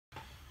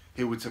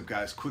Hey, what's up,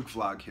 guys? Quick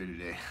vlog here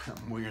today.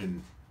 I'm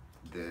wearing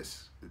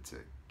this. It's a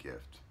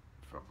gift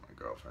from my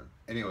girlfriend.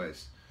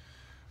 Anyways,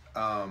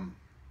 I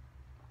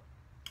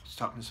was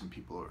talking to some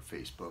people over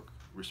Facebook,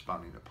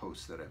 responding to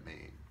posts that I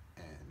made,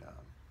 and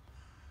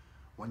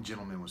one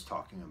gentleman was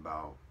talking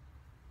about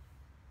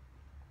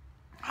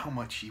how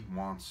much he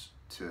wants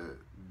to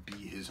be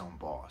his own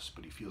boss,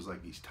 but he feels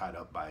like he's tied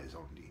up by his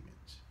own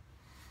demons.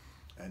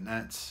 And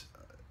that's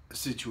a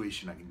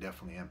situation I can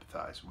definitely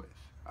empathize with.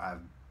 I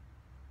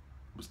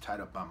was tied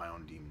up by my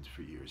own demons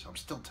for years. I'm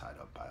still tied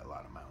up by a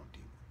lot of my own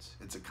demons.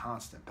 It's a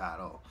constant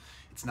battle.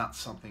 It's not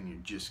something you're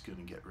just going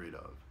to get rid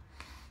of.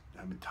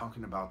 I've been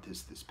talking about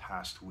this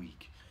past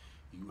week.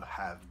 You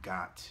have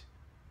got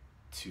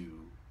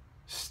to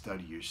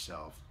study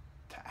yourself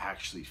to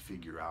actually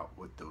figure out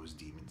what those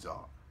demons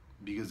are.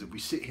 Because if we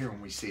sit here and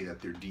we say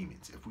that they're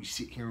demons, if we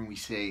sit here and we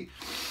say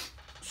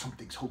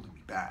something's holding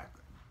me back,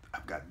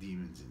 I've got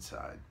demons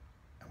inside,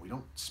 and we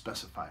don't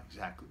specify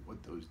exactly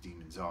what those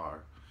demons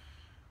are,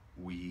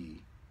 we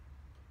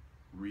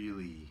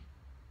really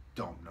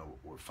don't know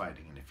what we're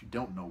fighting. And if you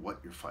don't know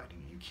what you're fighting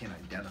and you can't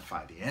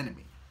identify the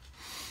enemy,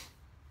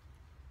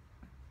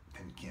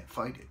 then you can't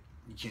fight it.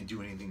 You can't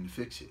do anything to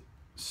fix it.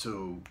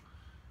 So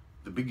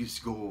the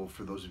biggest goal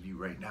for those of you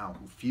right now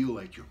who feel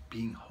like you're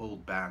being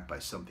held back by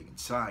something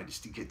inside is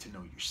to get to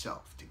know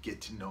yourself, to get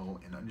to know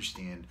and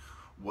understand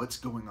what's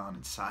going on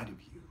inside of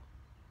you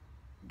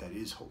that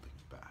is holding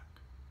you back.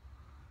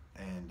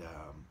 And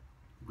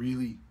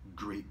really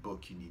great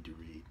book you need to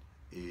read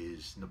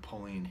is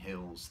Napoleon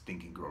Hill's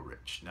Think and Grow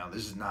Rich. Now,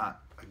 this is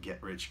not a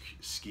get-rich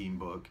scheme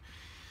book.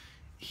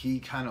 He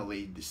kind of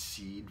laid the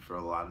seed for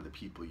a lot of the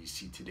people you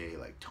see today,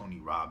 like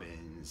Tony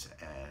Robbins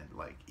and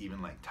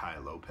even like Ty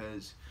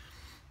Lopez.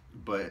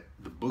 But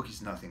the book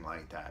is nothing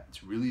like that.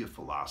 It's really a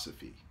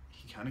philosophy.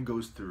 He kind of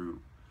goes through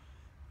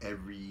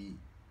everything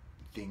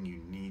you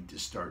need to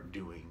start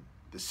doing,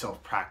 the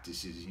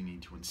self-practices you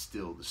need to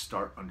instill to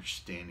start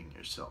understanding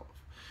yourself.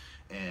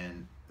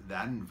 And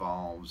that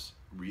involves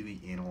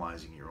really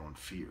analyzing your own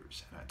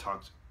fears. And I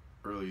talked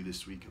earlier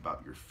this week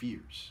about your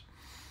fears.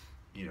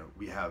 You know,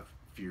 we have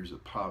fears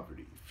of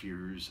poverty,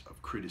 fears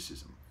of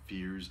criticism,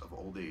 fears of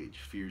old age,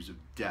 fears of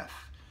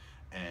death,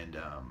 and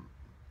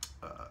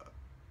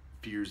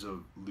fears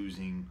of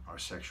losing our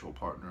sexual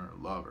partner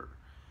or lover.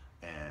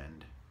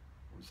 And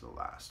what was the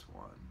last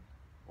one?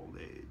 Old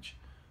age,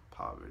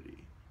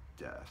 poverty,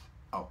 death.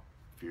 Oh,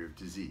 fear of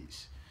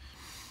disease.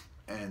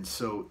 And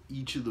so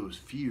each of those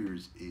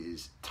fears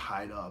is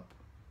tied up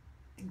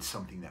in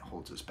something that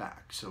holds us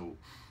back. So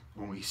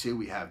when we say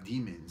we have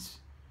demons,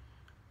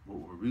 what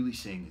we're really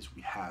saying is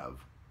we have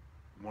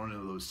one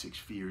of those 6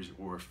 fears,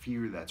 or a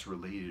fear that's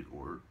related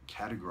or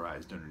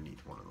categorized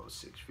underneath one of those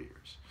 6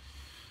 fears.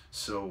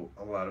 So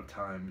a lot of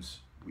times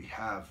we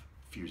have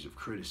fears of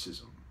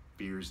criticism,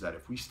 fears that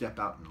if we step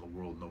out into the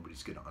world,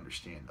 nobody's going to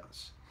understand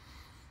us.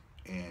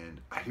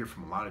 And I hear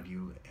from a lot of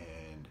you,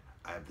 and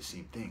I have the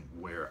same thing,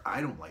 where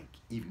I don't like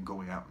even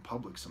going out in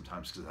public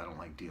sometimes because I don't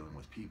like dealing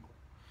with people.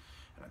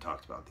 And I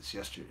talked about this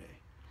yesterday.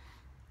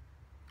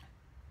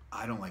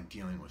 I don't like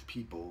dealing with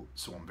people,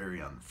 so I'm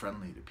very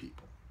unfriendly to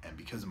people. And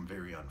because I'm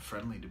very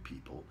unfriendly to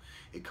people,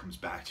 it comes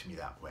back to me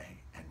that way,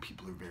 and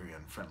people are very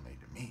unfriendly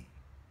to me.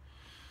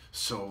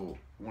 So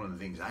one of the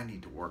things I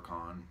need to work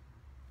on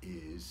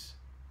is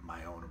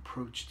my own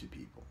approach to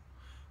people,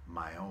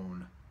 my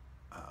own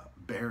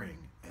bearing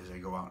as I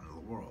go out into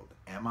the world.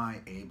 Am I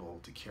able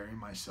to carry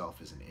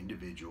myself as an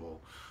individual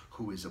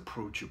who is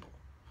approachable,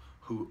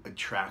 who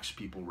attracts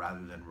people rather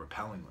than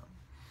repelling them?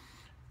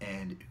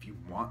 And if you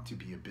want to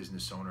be a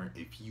business owner,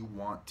 if you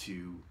want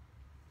to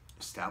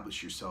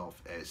establish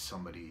yourself as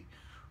somebody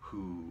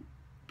who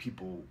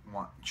people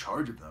want in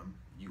charge of them,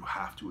 you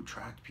have to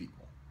attract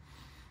people.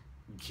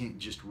 You can't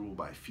just rule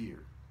by fear.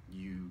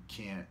 You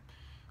can't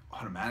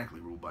automatically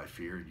rule by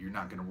fear. You're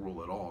not going to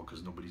rule at all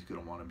because nobody's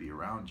going to want to be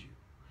around you.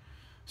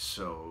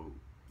 So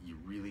you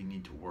really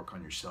need to work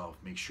on yourself.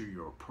 Make sure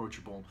you're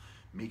approachable.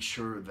 Make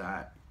sure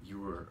that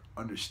you are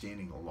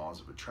understanding the laws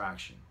of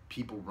attraction.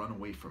 People run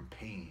away from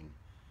pain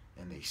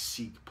and they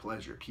seek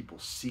pleasure. People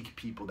seek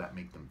people that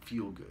make them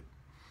feel good.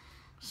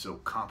 So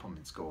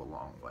compliments go a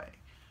long way.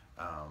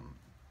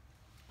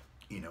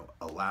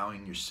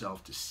 Allowing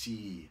yourself to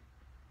see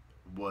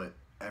what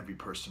every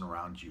person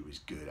around you is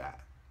good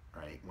at,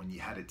 right? When you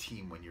had a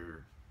team, when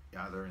you're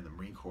either in the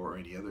Marine Corps or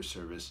any other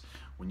service,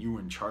 when you were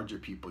in charge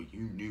of people, you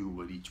knew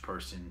what each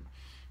person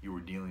you were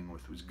dealing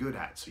with was good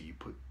at. So you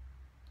put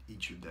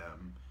each of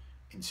them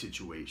in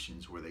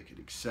situations where they could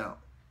excel.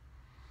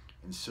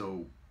 And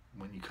so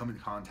when you come in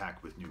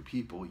contact with new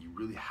people, you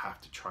really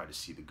have to try to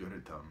see the good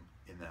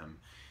in them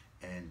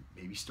and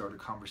maybe start a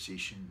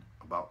conversation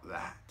about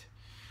that.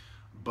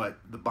 But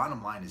the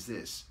bottom line is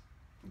this: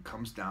 it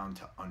comes down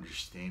to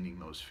understanding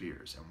those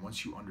fears. And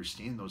once you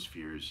understand those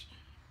fears,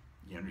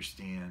 you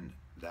understand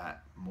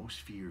that most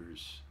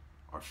fears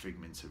are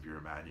figments of your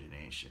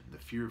imagination. The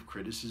fear of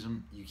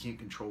criticism, you can't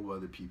control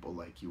whether people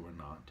like you or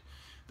not.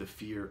 The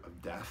fear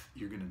of death,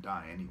 you're going to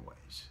die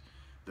anyways.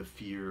 The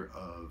fear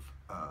of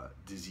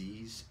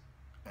disease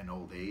and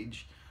old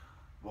age,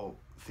 Well,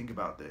 think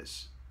about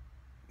this.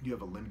 You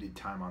have a limited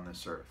time on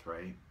this earth,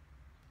 right?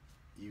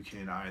 You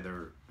can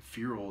either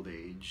fear old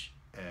age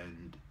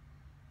and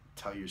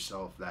tell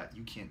yourself that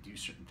you can't do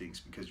certain things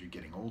because you're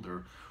getting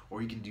older,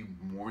 or you can do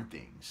more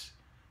things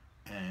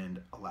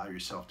and allow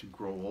yourself to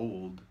grow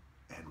old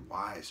and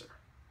wiser,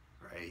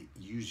 right?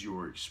 Use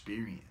your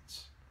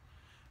experience.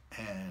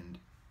 And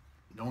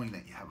knowing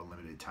that you have a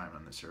limited time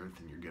on this earth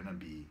and you're going to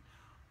be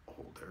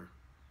older,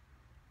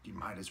 you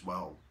might as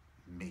well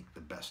make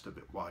the best of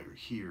it while you're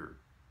here,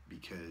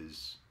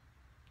 because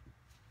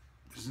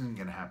this isn't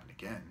going to happen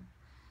again.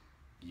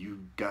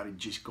 You got to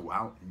just go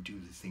out and do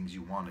the things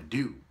you want to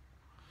do.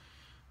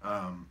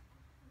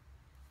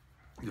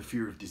 The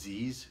fear of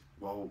disease,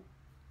 well,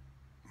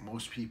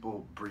 most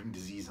people bring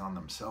disease on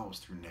themselves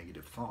through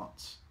negative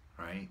thoughts,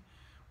 right?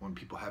 When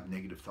people have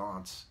negative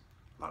thoughts,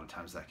 a lot of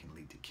times that can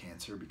lead to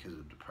cancer because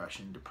of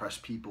depression.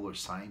 Depressed people are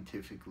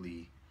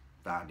scientifically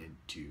found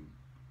to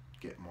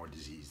get more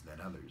disease than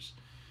others.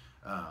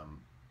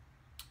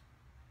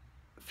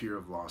 Fear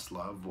of lost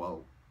love,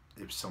 well,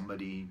 if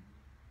somebody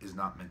is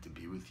not meant to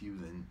be with you,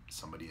 then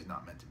somebody is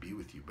not meant to be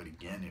with you. But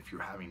again, if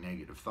you're having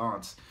negative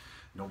thoughts,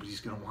 nobody's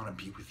going to want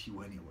to be with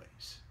you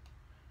anyways,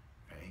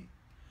 right?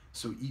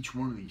 So each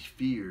one of these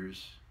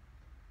fears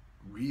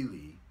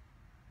really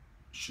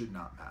should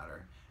not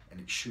matter, and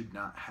it should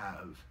not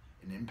have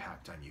an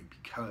impact on you,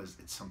 because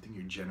it's something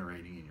you're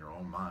generating in your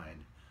own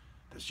mind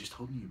that's just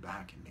holding you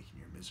back and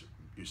making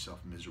yourself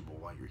miserable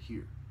while you're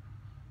here.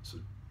 So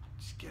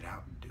just get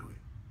out and do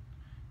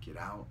it. Get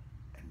out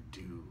and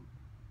do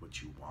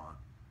what you want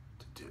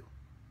to do.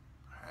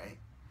 All right?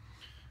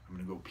 I'm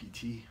going to go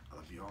PT. I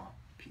love you all.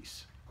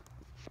 Peace.